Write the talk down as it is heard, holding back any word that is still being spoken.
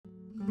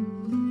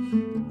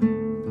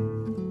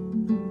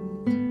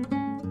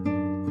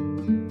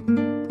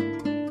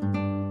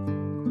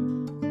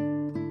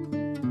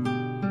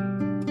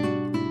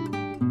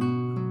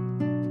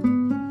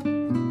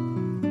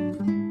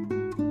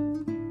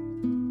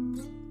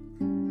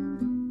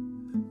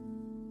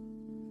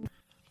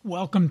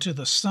Welcome to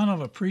the Son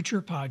of a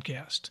Preacher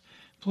podcast.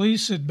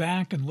 Please sit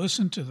back and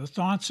listen to the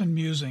thoughts and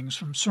musings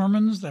from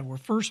sermons that were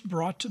first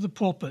brought to the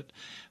pulpit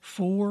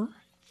 4,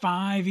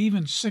 5,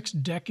 even 6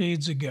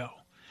 decades ago.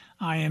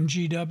 I am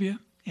GW,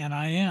 and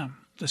I am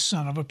the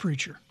Son of a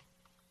Preacher.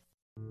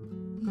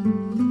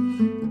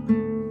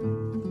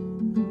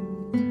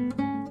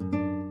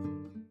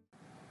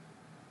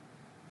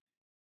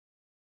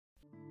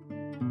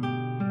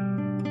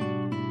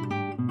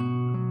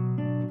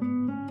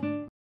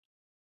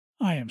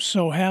 I am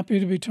so happy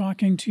to be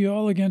talking to you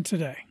all again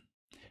today.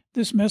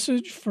 This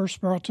message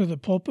first brought to the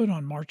pulpit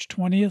on March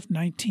 20th,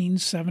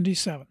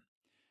 1977.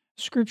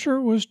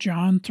 Scripture was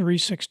John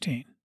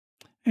 3:16.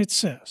 It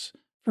says,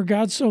 "For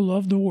God so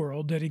loved the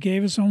world that he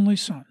gave his only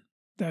Son,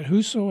 that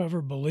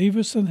whosoever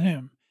believeth in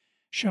him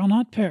shall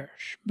not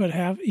perish, but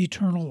have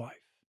eternal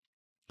life."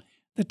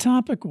 The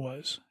topic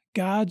was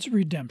God's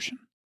redemption.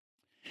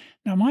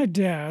 Now, my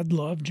dad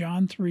loved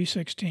John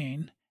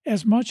 3:16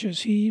 as much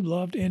as he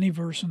loved any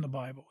verse in the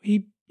Bible.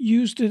 He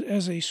used it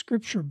as a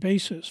scripture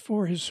basis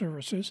for his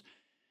services,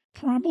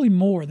 probably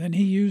more than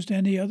he used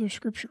any other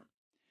scripture.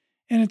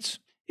 And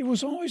it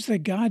was always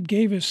that God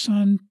gave his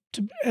Son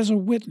as a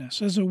witness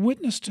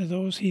to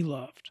those he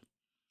loved.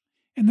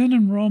 And then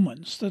in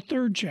Romans, the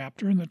 3rd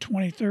chapter, in the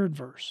 23rd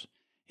verse,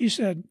 he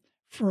said,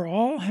 "For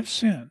all have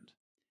sinned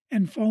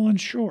and fallen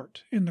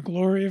short in the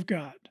glory of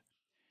God."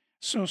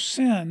 So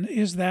sin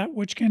is that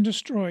which can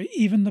destroy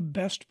even the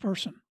best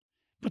person,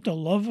 but the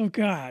love of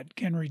God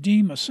can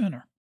redeem a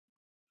sinner.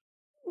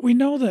 We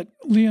know that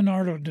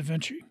Leonardo da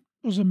Vinci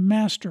was a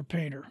master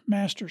painter,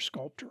 master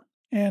sculptor,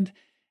 and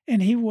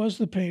he was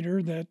the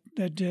painter that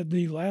did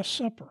the Last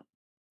Supper.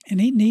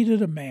 And he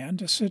needed a man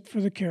to sit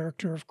for the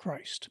character of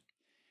Christ.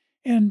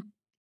 And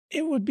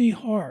it would be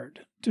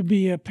hard to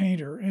be a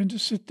painter and to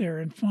sit there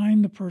and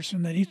find the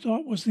person that he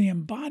thought was the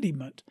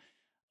embodiment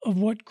of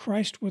what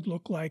Christ would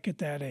look like at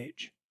that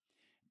age.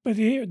 But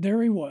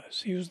there he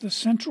was. He was the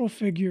central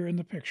figure in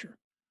the picture.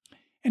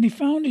 And he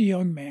found a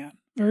young man,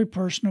 very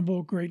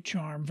personable, great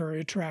charm, very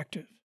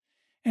attractive.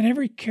 And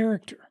every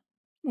character,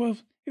 well,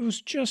 it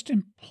was just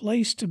in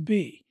place to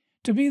be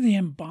the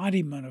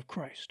embodiment of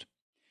Christ.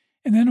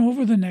 And then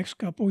over the next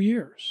couple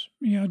years,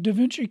 Da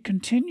Vinci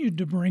continued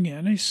to bring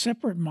in a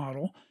separate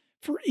model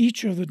for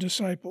each of the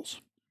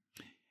disciples.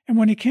 And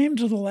when he came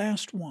to the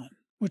last one,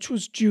 which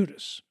was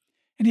Judas,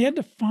 and he had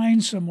to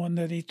find someone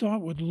that he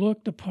thought would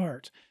look the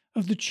part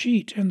of the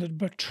cheat and the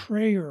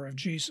betrayer of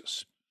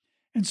Jesus.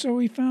 And so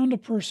he found a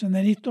person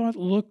that he thought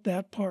looked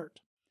that part.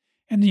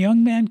 And the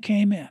young man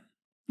came in,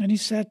 and he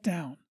sat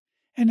down.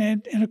 And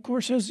of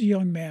course, as a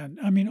young man,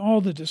 all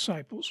the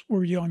disciples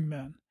were young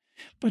men.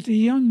 But the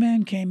young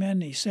man came in,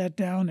 and he sat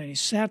down, and he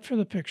sat for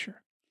the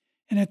picture.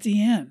 And at the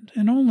end,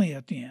 and only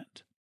at the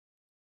end,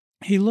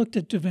 he looked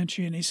at Da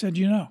Vinci and he said,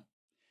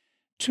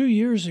 2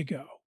 years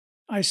ago,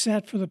 I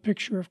sat for the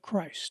picture of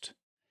Christ.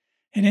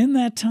 And in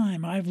that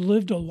time, I've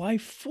lived a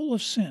life full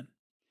of sin.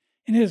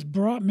 And it has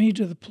brought me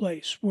to the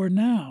place where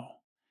now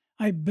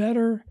I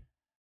better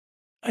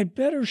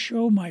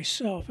show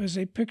myself as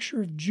a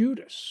picture of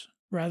Judas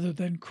rather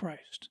than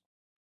Christ.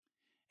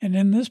 And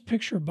in this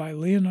picture by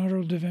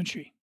Leonardo da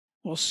Vinci,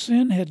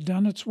 sin had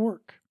done its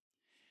work.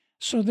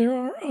 So there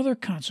are other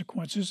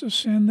consequences of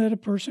sin that a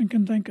person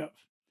can think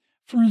of.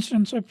 For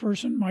instance, a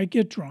person might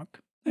get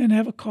drunk and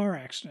have a car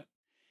accident,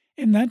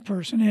 and that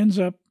person ends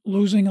up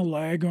losing a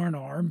leg or an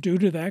arm due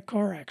to that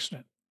car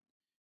accident.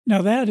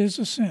 Now that is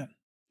a sin.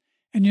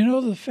 And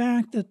the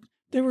fact that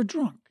they were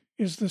drunk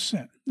is the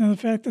sin. Now, the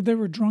fact that they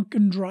were drunk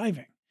and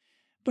driving.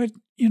 But,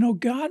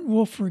 God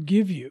will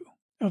forgive you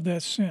of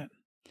that sin.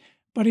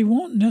 But he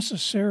won't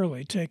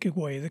necessarily take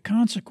away the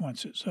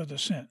consequences of the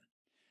sin.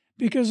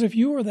 Because if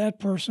you were that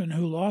person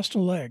who lost a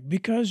leg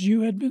because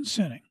you had been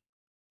sinning,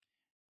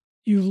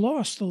 you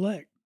lost the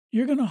leg.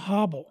 You're going to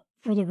hobble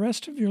for the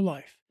rest of your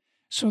life.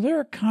 So there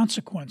are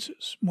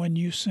consequences when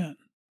you sin.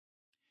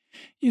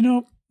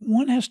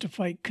 One has to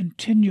fight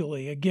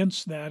continually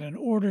against that in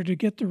order to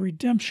get the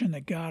redemption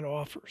that God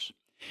offers.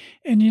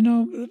 And,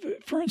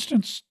 for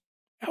instance,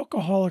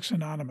 Alcoholics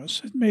Anonymous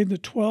has made the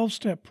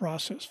 12-step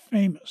process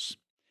famous.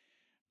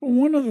 But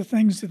one of the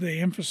things that they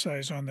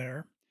emphasize on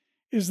there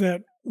is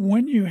that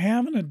when you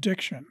have an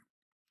addiction,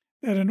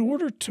 that in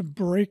order to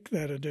break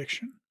that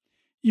addiction,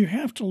 you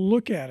have to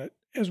look at it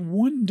as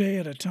one day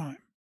at a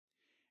time.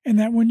 And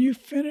that when you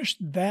finish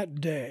that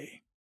day,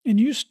 and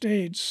you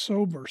stayed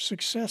sober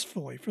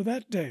successfully for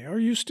that day, or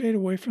you stayed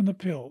away from the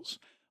pills,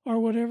 or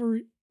whatever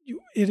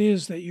it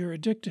is that you're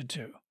addicted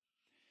to,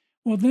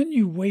 then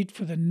you wait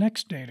for the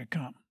next day to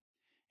come,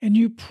 and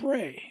you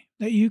pray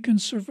that you can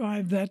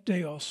survive that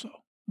day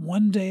also,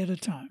 one day at a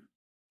time.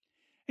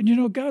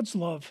 And God's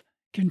love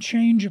can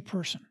change a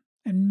person,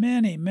 and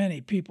many,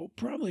 many people,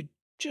 probably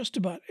just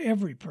about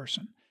every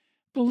person,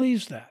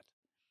 believes that.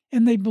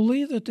 And they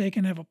believe that they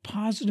can have a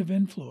positive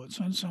influence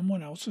on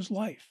someone else's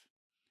life.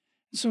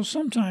 So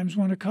sometimes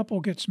when a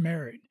couple gets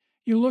married,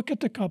 you look at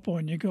the couple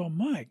and you go,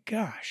 my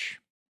gosh,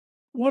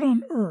 what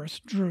on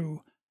earth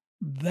drew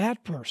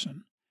that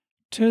person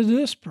to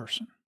this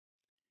person?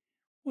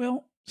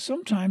 Well,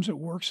 Sometimes it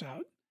works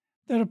out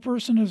that a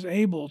person is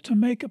able to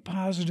make a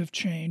positive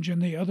change in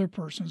the other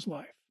person's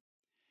life.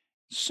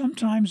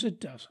 Sometimes it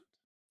doesn't.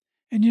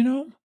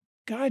 And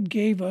God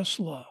gave us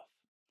love.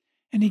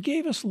 And He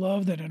gave us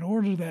love that in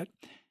order that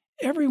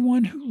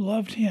everyone who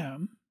loved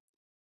Him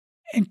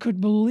and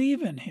could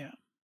believe in Him,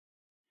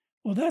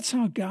 well, that's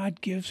how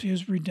God gives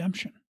His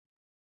redemption.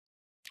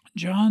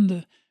 John,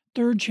 the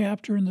 3rd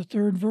chapter and the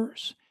 3rd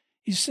verse,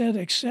 He said,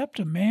 "Except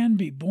a man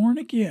be born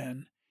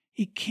again,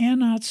 he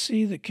cannot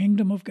see the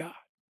kingdom of God."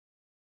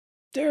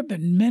 There have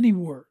been many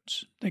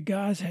words that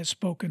God has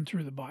spoken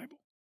through the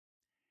Bible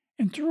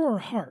and through our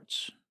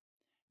hearts,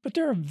 but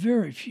there are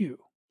very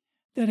few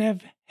that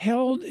have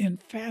held in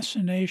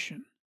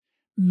fascination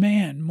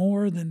man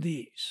more than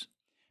these,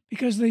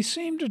 because they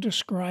seem to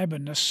describe a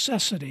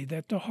necessity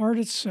that the heart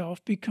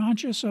itself be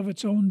conscious of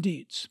its own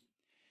deeds,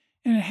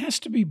 and it has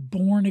to be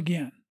born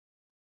again.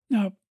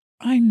 Now,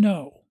 I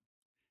know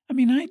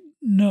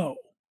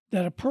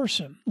that a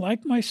person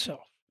like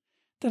myself,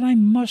 that I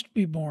must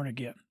be born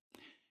again,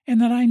 and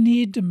that I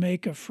need to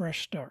make a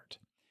fresh start,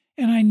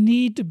 and I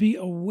need to be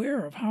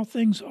aware of how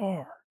things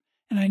are,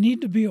 and I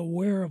need to be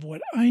aware of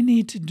what I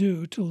need to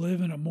do to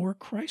live in a more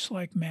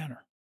Christ-like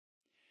manner.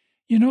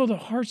 The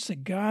hearts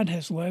that God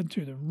has led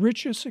through the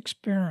richest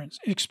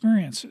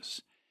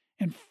experiences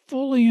and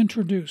fully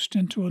introduced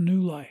into a new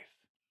life,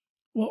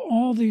 well,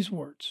 all these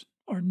words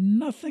are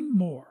nothing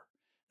more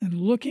than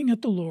looking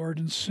at the Lord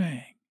and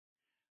saying,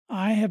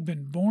 "I have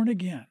been born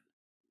again.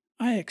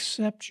 I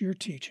accept your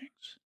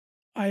teachings.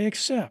 I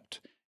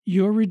accept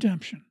your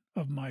redemption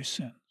of my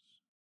sins."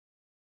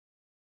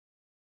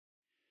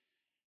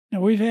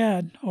 Now, we've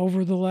had,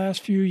 over the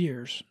last few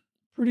years,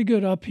 pretty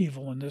good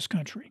upheaval in this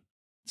country.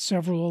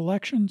 Several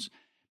elections,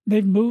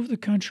 they've moved the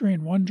country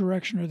in one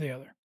direction or the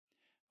other.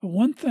 But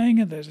one thing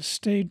that has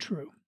stayed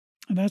true,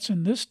 and that's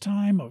in this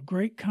time of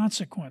great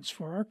consequence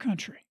for our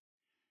country,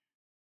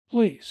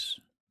 please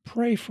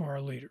pray for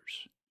our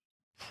leaders.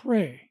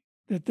 Pray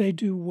that they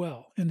do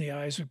well in the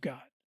eyes of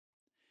God.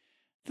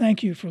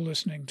 Thank you for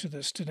listening to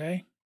this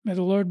today. May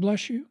the Lord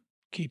bless you,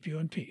 keep you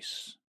in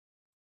peace.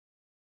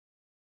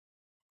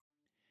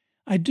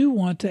 I do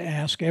want to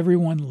ask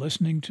everyone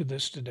listening to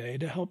this today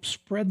to help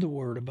spread the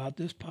word about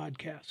this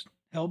podcast.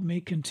 Help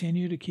me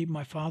continue to keep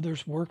my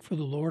Father's work for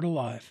the Lord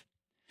alive.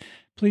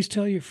 Please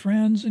tell your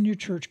friends and your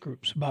church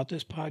groups about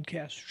this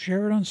podcast.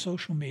 Share it on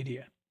social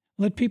media.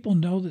 Let people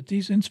know that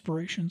these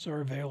inspirations are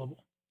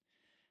available.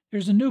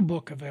 There's a new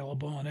book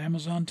available on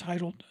Amazon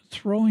titled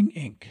Throwing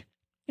Ink.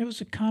 It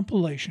was a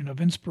compilation of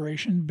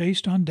inspiration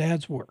based on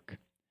Dad's work.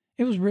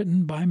 It was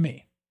written by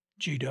me,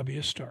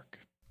 G.W. Stark.